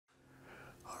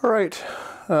All right,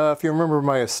 if you remember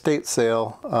my estate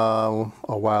sale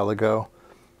a while ago,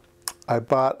 I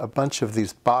bought a bunch of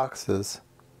these boxes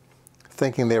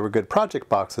thinking they were good project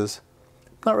boxes.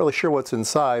 Not really sure what's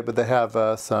inside, but they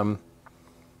have some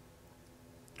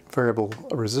variable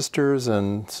resistors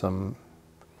and some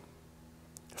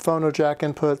phono jack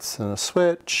inputs and a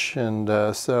switch,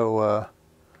 and so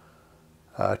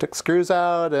I took screws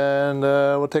out, and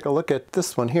we'll take a look at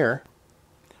this one here.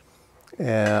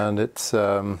 And it's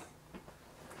got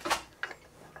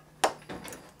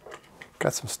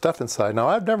some stuff inside. Now,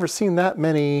 I've never seen that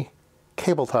many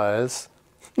cable ties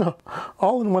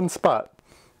all in one spot.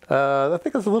 I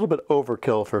think it's a little bit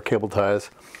overkill for cable ties.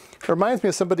 It reminds me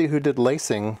of somebody who did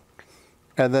lacing,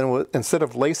 and then instead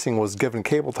of lacing was given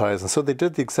cable ties. And so they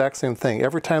did the exact same thing.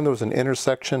 Every time there was an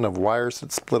intersection of wires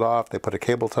that split off, they put a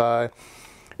cable tie.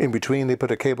 In between, they put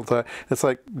a cable tie. It's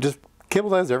like just cable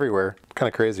ties everywhere. Kind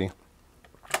of crazy.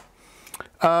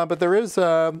 But there is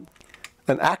an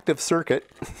active circuit.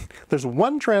 There's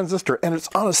one transistor, and it's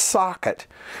on a socket.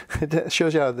 It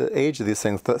shows you how the age of these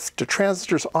things. The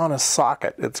transistor's on a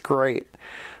socket. It's great.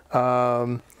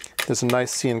 There's a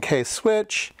nice C&K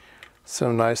switch,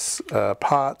 some nice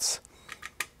pots.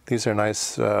 These are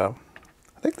nice, I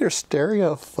think they're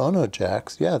stereo phono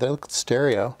jacks. Yeah, they look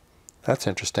stereo. That's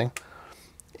interesting.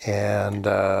 And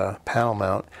panel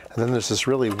mount. And then there's this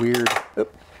really weird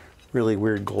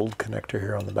gold connector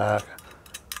here on the back.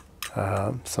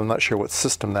 So I'm not sure what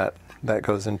system that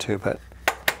goes into, but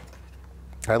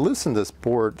I loosened this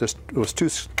board. It was two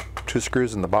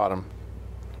screws in the bottom.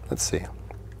 Let's see.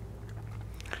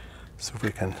 So if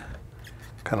we can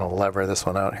kind of lever this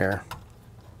one out here.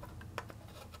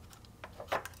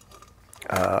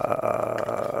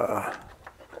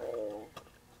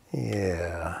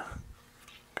 Yeah.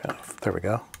 There we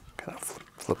go. Kind of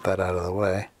flip that out of the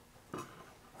way.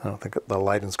 I don't think the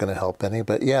lighting's going to help any,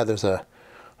 but yeah, there's a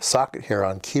socket here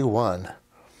on Q1.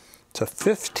 It's a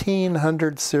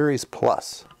 1500 series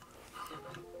plus.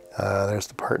 There's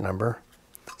the part number.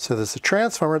 So there's a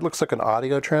transformer. It looks like an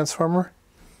audio transformer.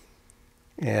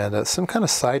 And some kind of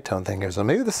side tone thing here. So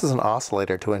maybe this is an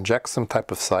oscillator to inject some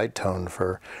type of side tone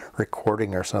for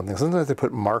recording or something. Sometimes they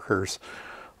put markers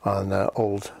on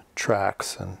old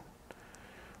tracks, and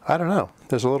I don't know.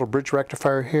 There's a little bridge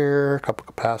rectifier here, a couple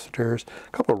capacitors, a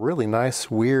couple really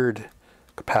nice, weird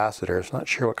capacitors. Not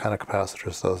sure what kind of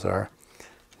capacitors those are.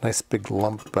 Nice big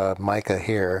lump mica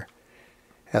here.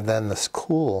 And then this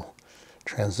cool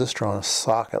transistor on a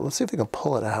socket. Let's see if we can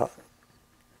pull it out.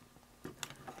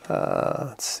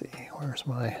 Let's see, where's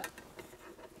my...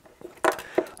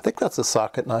 I think that's a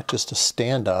socket, not just a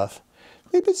standoff.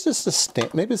 Maybe it's just a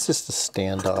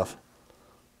standoff.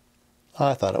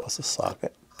 I thought it was a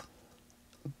socket.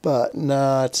 But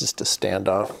no, it's just a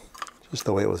standoff. Just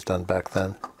the way it was done back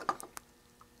then.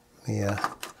 Yeah.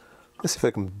 Let's see if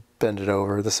I can bend it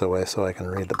over this way so I can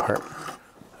read the part.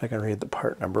 I can read the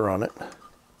part number on it.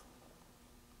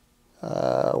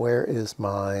 Where is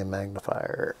my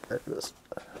magnifier? There it is.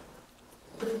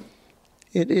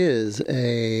 It is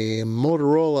a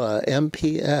Motorola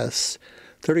MPS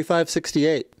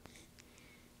 3568.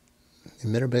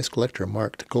 Emitter-based collector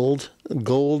marked gold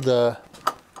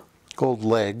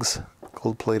legs,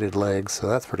 gold-plated legs. So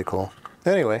that's pretty cool.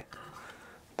 Anyway,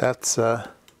 that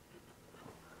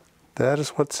is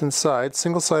what's inside.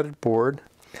 Single-sided board.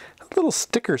 Little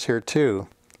stickers here too.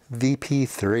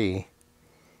 VP3.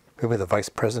 Maybe the vice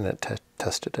president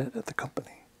tested it at the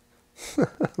company.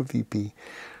 VP.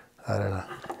 I don't know.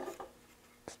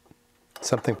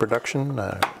 Something production.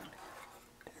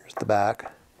 Here's the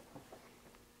back.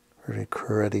 Very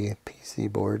cruddy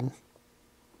PC board.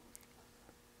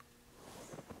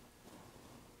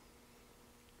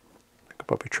 I could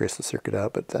probably trace the circuit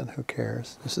out, but then who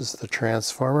cares? This is the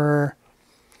transformer.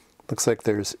 Looks like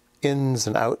there's ins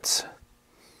and outs.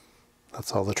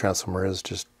 That's all the transformer is,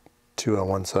 just 2 on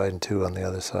one side and 2 on the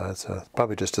other side. So it's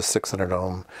probably just a 600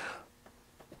 ohm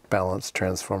balanced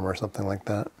transformer or something like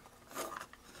that.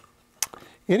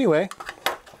 Anyway,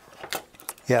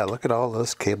 yeah, look at all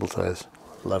those cable ties.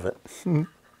 Love it.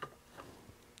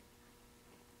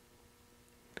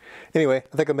 Anyway,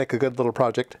 I think I'll make a good little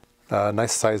project.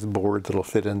 Nice sized board that'll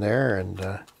fit in there, and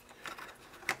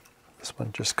this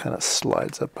one just kind of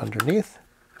slides up underneath.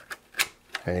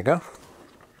 There you go.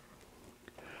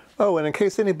 Oh, and in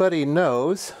case anybody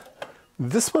knows,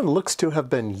 this one looks to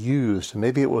have been used.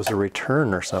 Maybe it was a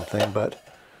return or something, but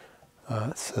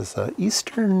it says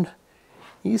Eastern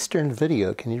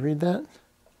Video. Can you read that?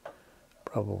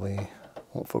 Probably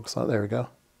won't focus on it. There we go.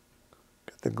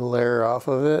 Get the glare off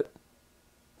of it.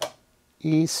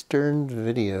 Eastern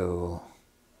Video.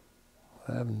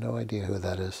 I have no idea who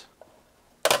that is.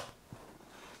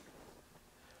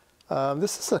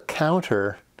 This is a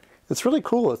counter. It's really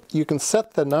cool. You can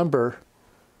set the number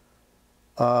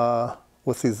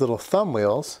with these little thumb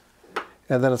wheels,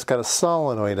 and then it's got a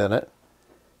solenoid in it.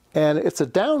 And it's a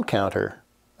down counter,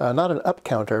 not an up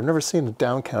counter. I've never seen a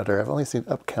down counter. I've only seen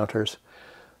up counters.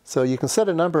 So you can set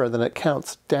a number and then it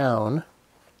counts down.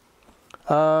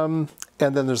 And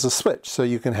then there's a switch, so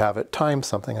you can have it time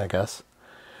something, I guess.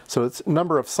 So it's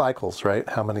number of cycles, right?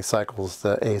 How many cycles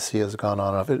the AC has gone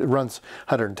on. It runs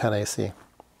 110 AC.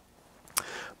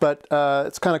 But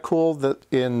it's kind of cool that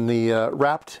in the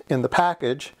wrapped in the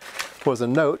package was a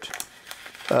note.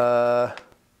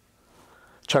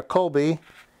 Chuck Colby,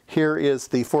 here is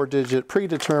the 4-digit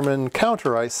predetermined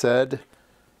counter I said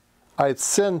I'd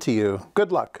send to you.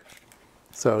 Good luck.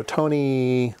 So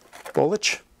Tony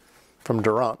Bolich from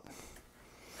Durant.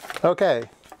 Okay.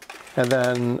 And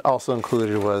then also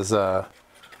included was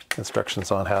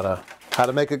instructions on how to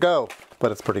make it go,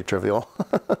 but it's pretty trivial.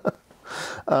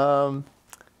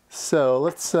 So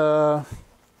let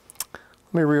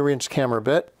me rearrange the camera a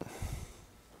bit.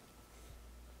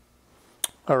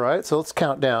 All right, so let's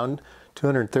count down.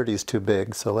 230 is too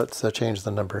big, so let's change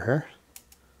the number here.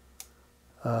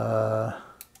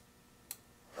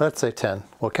 Let's say 10.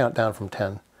 We'll count down from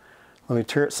 10. Let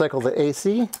me cycle the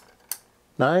AC.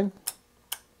 9,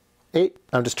 8.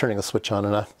 I'm just turning the switch on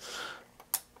enough.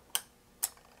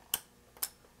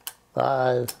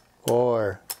 5,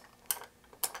 4.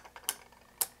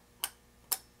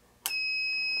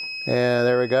 And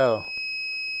there we go.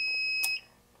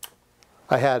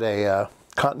 I had a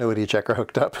continuity checker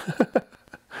hooked up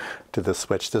to this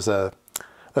switch. There's a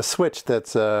switch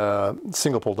that's a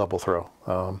single pull double throw.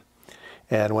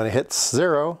 And when it hits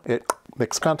 0, it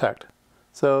makes contact.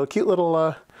 So cute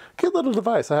little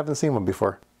device. I haven't seen one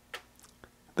before.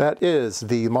 That is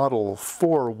the model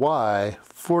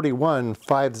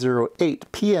 4Y41508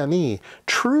 PME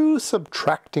True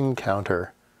Subtracting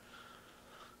Counter.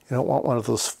 You don't want one of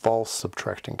those false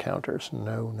subtracting counters.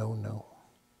 No, no, no.